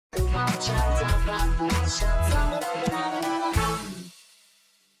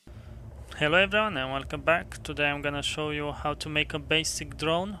Hello everyone and welcome back. Today I'm gonna show you how to make a basic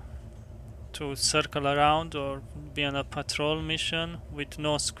drone to circle around or be on a patrol mission with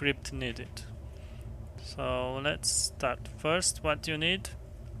no script needed. So let's start. First, what you need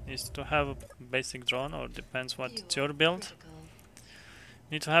is to have a basic drone, or depends what it's your build.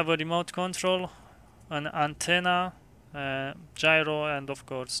 You need to have a remote control, an antenna, gyro, and of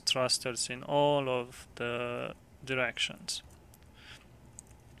course thrusters in all of the directions.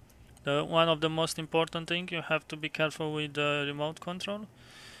 One of the most important thing, you have to be careful with the remote control,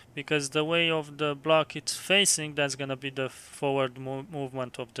 because the way of the block it's facing, that's gonna be the forward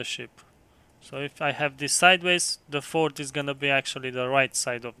movement of the ship. So if I have this sideways, the forward is gonna be actually the right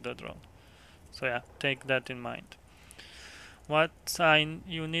side of the drone. So yeah, take that in mind. What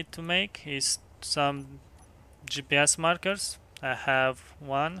you need to make is some GPS markers. I have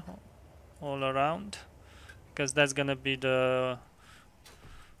one all around, because that's gonna be the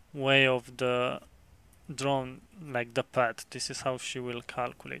way of the drone, like the path. This is how she will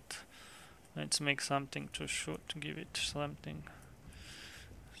calculate. Let's make something to shoot, to give it something,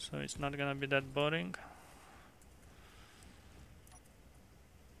 so it's not gonna be that boring.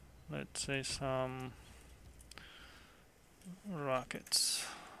 Let's say some rockets,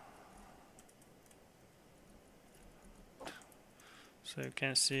 so you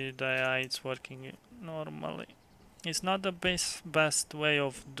can see the AI it's working normally. It's not the best way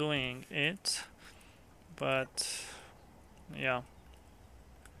of doing it, but yeah,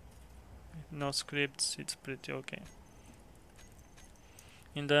 no scripts, it's pretty okay.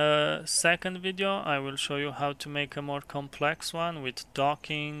 In the second video I will show you how to make a more complex one with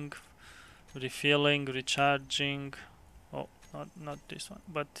docking, refilling, recharging. Oh, not this one,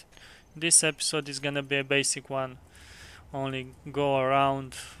 but this episode is gonna be a basic one. Only go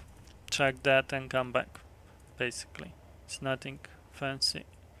around, check that and come back. Basically, it's nothing fancy.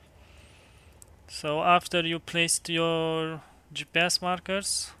 So after you placed your GPS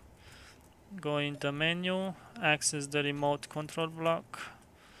markers, go in the menu, access the remote control block,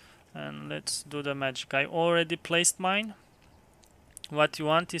 and let's do the magic. I already placed mine. What you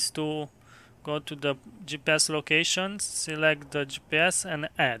want is to go to the GPS location, select the GPS and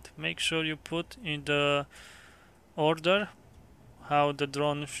add. Make sure you put in the order how the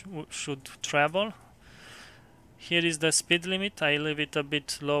drone should travel. Here is the speed limit. I leave it a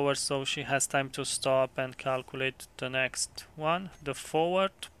bit lower so she has time to stop and calculate the next one. The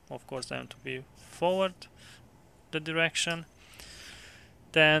forward, of course I want to be forward the direction.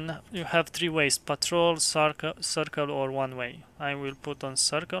 Then you have three ways: patrol, circle or one way. I will put on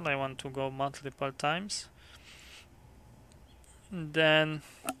circle. I want to go multiple times. Then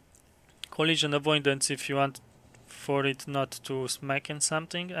collision avoidance if you want for it not to smack in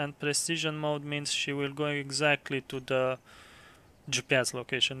something, and precision mode means she will go exactly to the GPS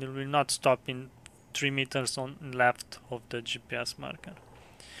location. It will not stop in 3 meters on left of the GPS marker.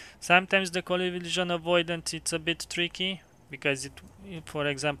 Sometimes the collision avoidance it's a bit tricky, because for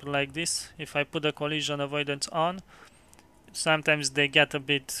example like this, if I put the collision avoidance on, sometimes they get a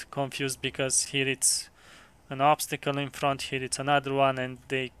bit confused, because here it's an obstacle in front, here it's another one, and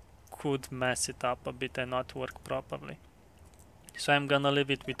they could mess it up a bit and not work properly. So I'm gonna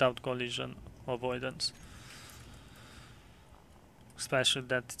leave it without collision avoidance, especially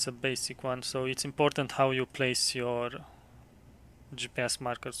that it's a basic one, so it's important how you place your GPS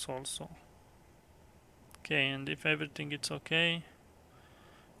markers also. Okay, and if everything is okay,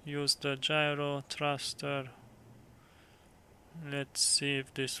 use the gyro thruster. Let's see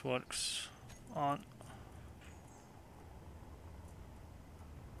if this works. On.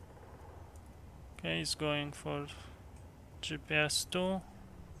 Okay, it's going for GPS 2.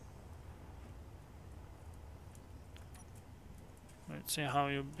 Let's see how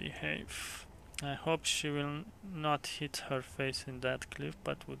you behave. I hope she will not hit her face in that cliff,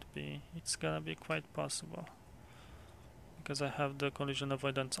 but it's gonna be quite possible, because I have the collision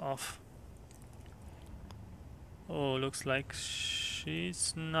avoidance off. Oh, looks like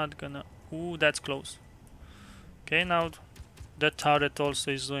she's not gonna... Ooh, that's close. Okay, now the turret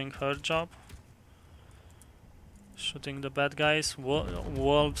also is doing her job, shooting the bad guys,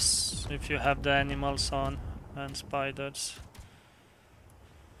 wolves if you have the animals on, and spiders.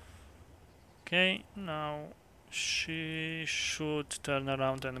 Okay, now she should turn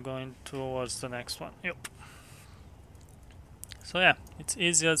around and go towards the next one. Yep. So yeah, it's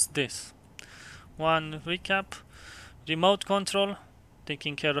easy as this. One recap: remote control,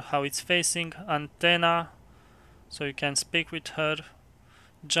 taking care of how it's facing, antenna, so you can speak with her,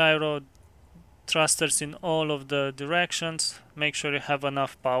 gyro, thrusters in all of the directions. Make sure you have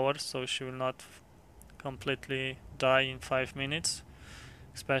enough power so she will not completely die in 5 minutes,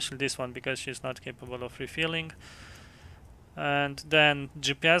 especially this one because she's not capable of refueling. And then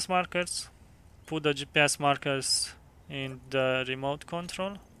GPS markers. Put the GPS markers in the remote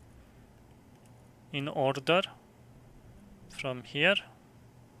control in order from here.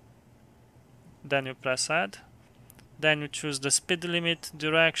 Then you press add. Then you choose the speed limit,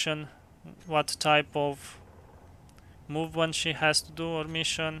 direction, what type of movement she has to do or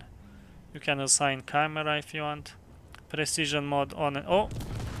mission. You can assign camera if you want. Precision mode on and oh,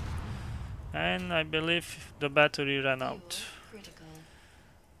 and I believe the battery ran out.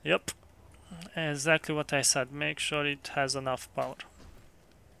 Yep, exactly what I said. Make sure it has enough power.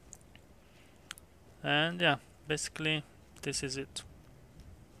 And yeah, basically this is it.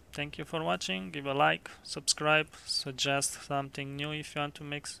 Thank you for watching. Give a like, subscribe, suggest something new if you want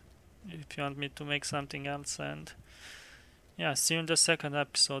me to make something else, and yeah, see you in the second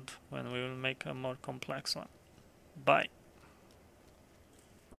episode when we will make a more complex one. Bye.